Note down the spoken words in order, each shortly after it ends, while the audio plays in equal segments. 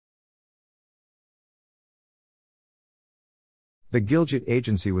The Gilgit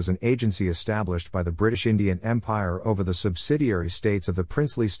Agency was an agency established by the British Indian Empire over the subsidiary states of the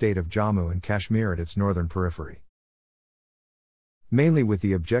princely state of Jammu and Kashmir at its northern periphery, mainly with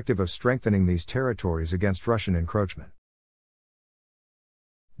the objective of strengthening these territories against Russian encroachment.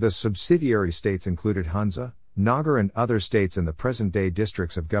 The subsidiary states included Hunza, Nagar and other states in the present-day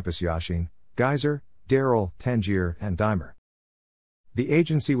districts of Gupis-Yasin, Ghizer, Darel, Tangir and Diamer. The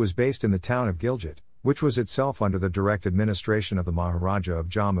agency was based in the town of Gilgit, which was itself under the direct administration of the Maharaja of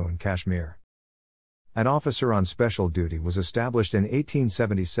Jammu and Kashmir. An officer on special duty was established in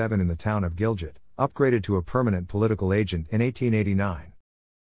 1877 in the town of Gilgit, upgraded to a permanent political agent in 1889.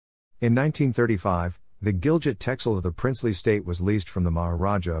 In 1935, the Gilgit Tehsil of the princely state was leased from the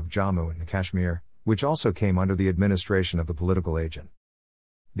Maharaja of Jammu and Kashmir, which also came under the administration of the political agent.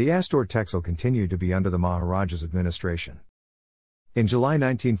 The Astor Tehsil continued to be under the Maharaja's administration. In July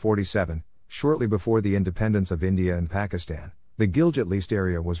 1947, shortly before the independence of India and Pakistan, the Gilgit leased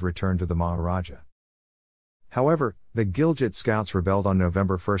area was returned to the Maharaja. However, the Gilgit Scouts rebelled on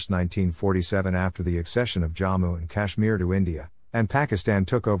November 1, 1947 after the accession of Jammu and Kashmir to India, and Pakistan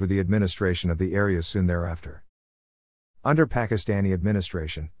took over the administration of the areas soon thereafter. Under Pakistani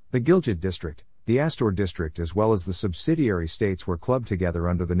administration, the Gilgit district, the Astor district as well as the subsidiary states were clubbed together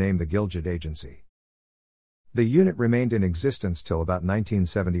under the name the Gilgit Agency. The unit remained in existence till about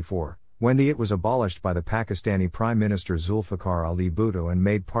 1974, when it was abolished by the Pakistani Prime Minister Zulfikar Ali Bhutto and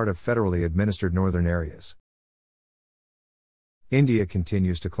made part of federally administered northern areas. India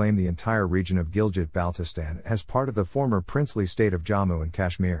continues to claim the entire region of Gilgit-Baltistan as part of the former princely state of Jammu and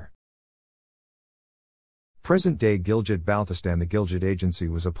Kashmir. Present-day Gilgit-Baltistan. The Gilgit Agency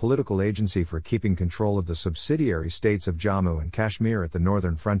was a political agency for keeping control of the subsidiary states of Jammu and Kashmir at the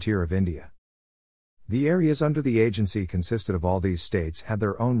northern frontier of India. The areas under the agency consisted of all these states had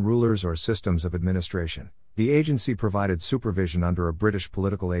their own rulers or systems of administration. The agency provided supervision under a British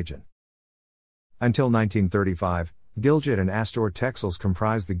political agent. Until 1935, Gilgit and Astor Tehsils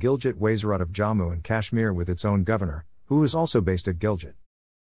comprised the Gilgit Wazirate of Jammu and Kashmir with its own governor, who was also based at Gilgit.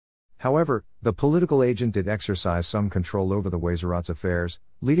 However, the political agent did exercise some control over the Wazirate's affairs,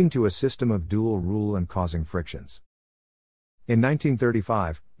 leading to a system of dual rule and causing frictions. In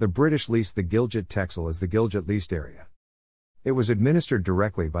 1935, the British leased the Gilgit Tehsil as the Gilgit leased area. It was administered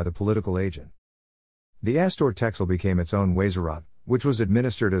directly by the political agent. The Astor Tehsil became its own Wazirate, which was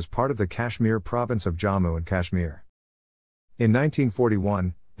administered as part of the Kashmir province of Jammu and Kashmir. In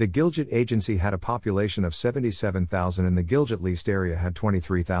 1941, the Gilgit Agency had a population of 77,000 and the Gilgit leased area had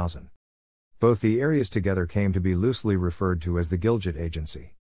 23,000. Both the areas together came to be loosely referred to as the Gilgit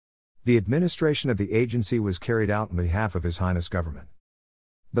Agency. The administration of the agency was carried out on behalf of His Highness Government.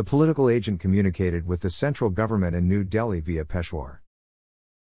 The political agent communicated with the central government in New Delhi via Peshawar.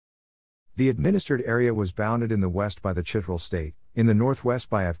 The administered area was bounded in the west by the Chitral state, in the northwest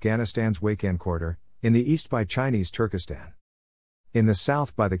by Afghanistan's Wakhan Quarter, in the east by Chinese Turkestan, in the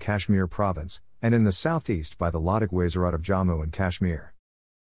south by the Kashmir province, and in the southeast by the Ladakh Wazirate of Jammu and Kashmir.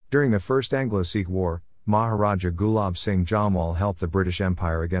 During the First Anglo-Sikh War, Maharaja Gulab Singh Jamwal helped the British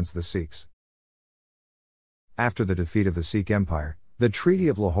Empire against the Sikhs. After the defeat of the Sikh Empire, the Treaty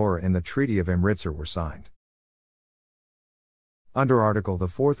of Lahore and the Treaty of Amritsar were signed. Under Article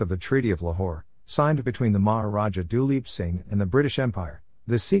 4 of the Treaty of Lahore, signed between the Maharaja Duleep Singh and the British Empire,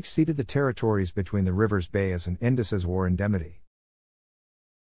 the Sikhs ceded the territories between the rivers Beas and Indus as war indemnity.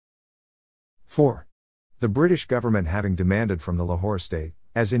 4. The British government having demanded from the Lahore state,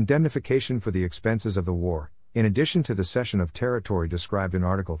 as indemnification for the expenses of the war, in addition to the cession of territory described in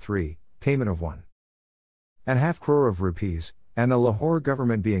Article 3, payment of 1.5 crore of rupees, and the Lahore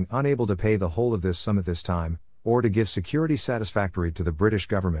government being unable to pay the whole of this sum at this time, or to give security satisfactory to the British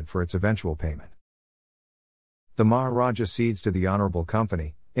government for its eventual payment. The Maharaja cedes to the Honourable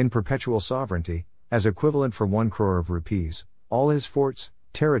Company, in perpetual sovereignty, as equivalent for 1 crore of rupees, all his forts,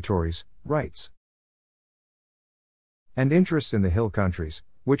 territories, rights, and interests in the hill countries,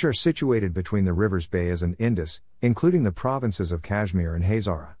 which are situated between the rivers Beas and Indus, including the provinces of Kashmir and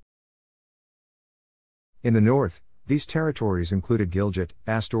Hazara. In the north, these territories included Gilgit,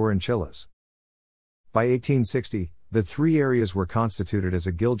 Astor and Chilas. By 1860, the three areas were constituted as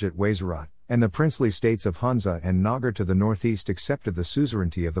a Gilgit Wazirate, and the princely states of Hunza and Nagar to the northeast accepted the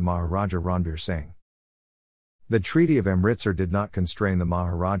suzerainty of the Maharaja Ranbir Singh. The Treaty of Amritsar did not constrain the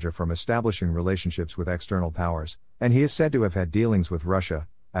Maharaja from establishing relationships with external powers, and he is said to have had dealings with Russia,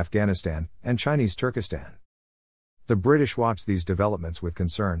 Afghanistan, and Chinese Turkestan. The British watched these developments with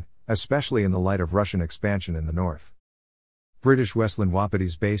concern, especially in the light of Russian expansion in the north. British Westland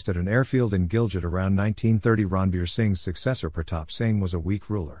Wapitis based at an airfield in Gilgit around 1930. Ranbir Singh's successor Pratap Singh was a weak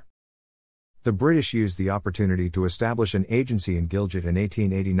ruler. The British used the opportunity to establish an agency in Gilgit in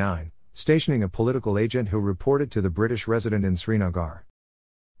 1889, stationing a political agent who reported to the British resident in Srinagar.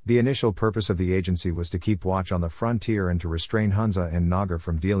 The initial purpose of the agency was to keep watch on the frontier and to restrain Hunza and Nagar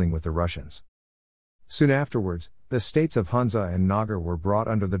from dealing with the Russians. Soon afterwards, the states of Hunza and Nagar were brought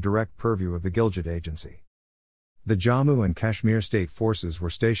under the direct purview of the Gilgit Agency. The Jammu and Kashmir state forces were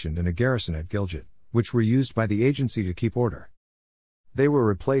stationed in a garrison at Gilgit, which were used by the agency to keep order. They were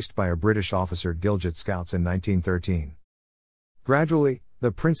replaced by a British-officered Gilgit Scouts in 1913. Gradually,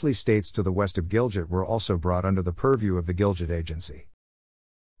 the princely states to the west of Gilgit were also brought under the purview of the Gilgit Agency.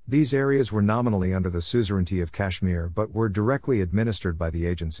 These areas were nominally under the suzerainty of Kashmir but were directly administered by the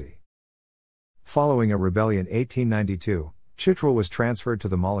agency. Following a rebellion 1892, Chitral was transferred to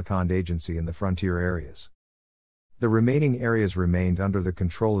the Malakand Agency in the frontier areas. The remaining areas remained under the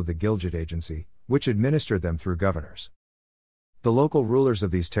control of the Gilgit Agency, which administered them through governors. The local rulers of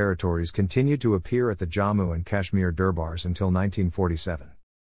these territories continued to appear at the Jammu and Kashmir Durbars until 1947.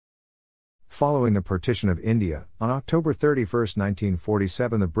 Following the partition of India, on October 31,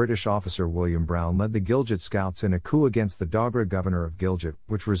 1947, the British officer William Brown led the Gilgit Scouts in a coup against the Dogra governor of Gilgit,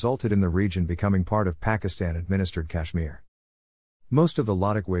 which resulted in the region becoming part of Pakistan-administered Kashmir. Most of the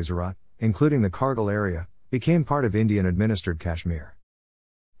Ladakh Wazirat, including the Kargil area, became part of Indian-administered Kashmir.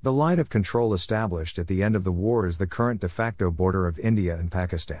 The line of control established at the end of the war is the current de facto border of India and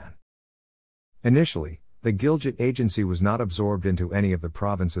Pakistan. Initially, the Gilgit Agency was not absorbed into any of the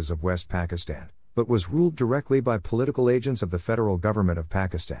provinces of West Pakistan, but was ruled directly by political agents of the federal government of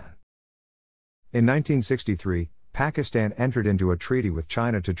Pakistan. In 1963, Pakistan entered into a treaty with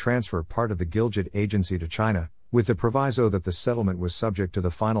China to transfer part of the Gilgit Agency to China, with the proviso that the settlement was subject to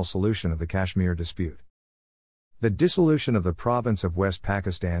the final solution of the Kashmir dispute. The dissolution of the province of West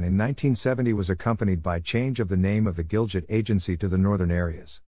Pakistan in 1970 was accompanied by change of the name of the Gilgit Agency to the northern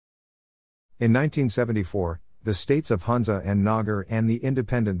areas. In 1974, the states of Hunza and Nagar and the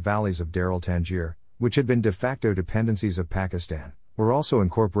independent valleys of Darel Tangir, which had been de facto dependencies of Pakistan, were also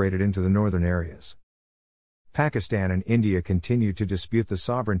incorporated into the northern areas. Pakistan and India continued to dispute the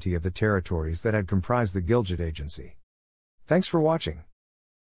sovereignty of the territories that had comprised the Gilgit Agency. Thanks for watching.